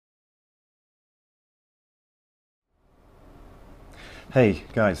Hey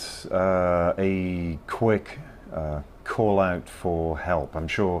guys, a quick call out for help. I'm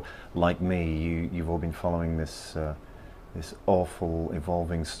sure, like me, you've all been following this awful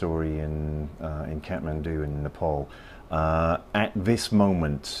evolving story in Kathmandu in Nepal. At this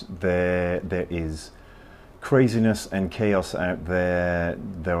moment, there is craziness and chaos out there.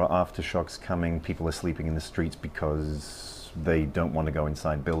 There are aftershocks coming. People are sleeping in the streets because they don't want to go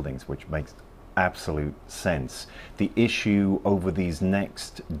inside buildings, which makes absolute sense. The issue over these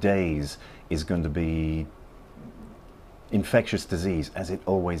next days is going to be infectious disease, as it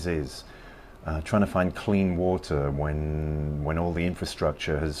always is. Trying to find clean water when all the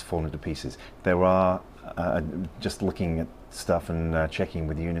infrastructure has fallen to pieces. There are, just looking at stuff and checking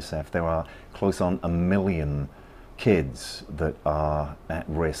with UNICEF, there are close on 1 million kids that are at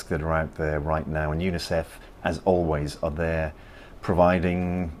risk, that are out there right now. And UNICEF, as always, are there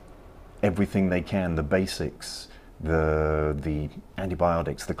providing everything they can, the basics, the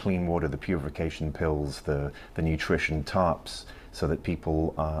antibiotics, the clean water, the purification pills, the nutrition tarps, so that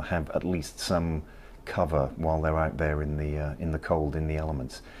people have at least some cover while they're out there in the cold, in the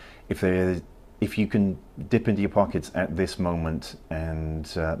elements. If you can dip into your pockets at this moment and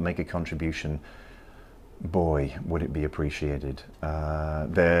make a contribution, boy, would it be appreciated.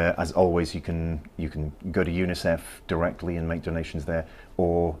 There, as always, you can go to UNICEF directly and make donations there,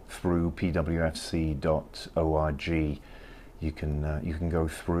 or through pwfc.org. You can go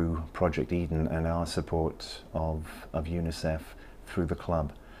through Project Eden and our support of UNICEF through the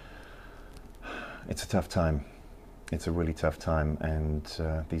club. It's a tough time. It's a really tough time, and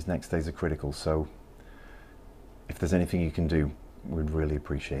these next days are critical. So if there's anything you can do, we'd really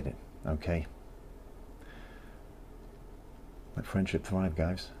appreciate it. Okay? Let friendship thrive,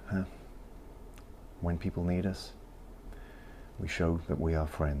 guys. Huh? When people need us, we show that we are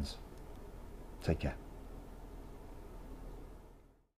friends. Take care.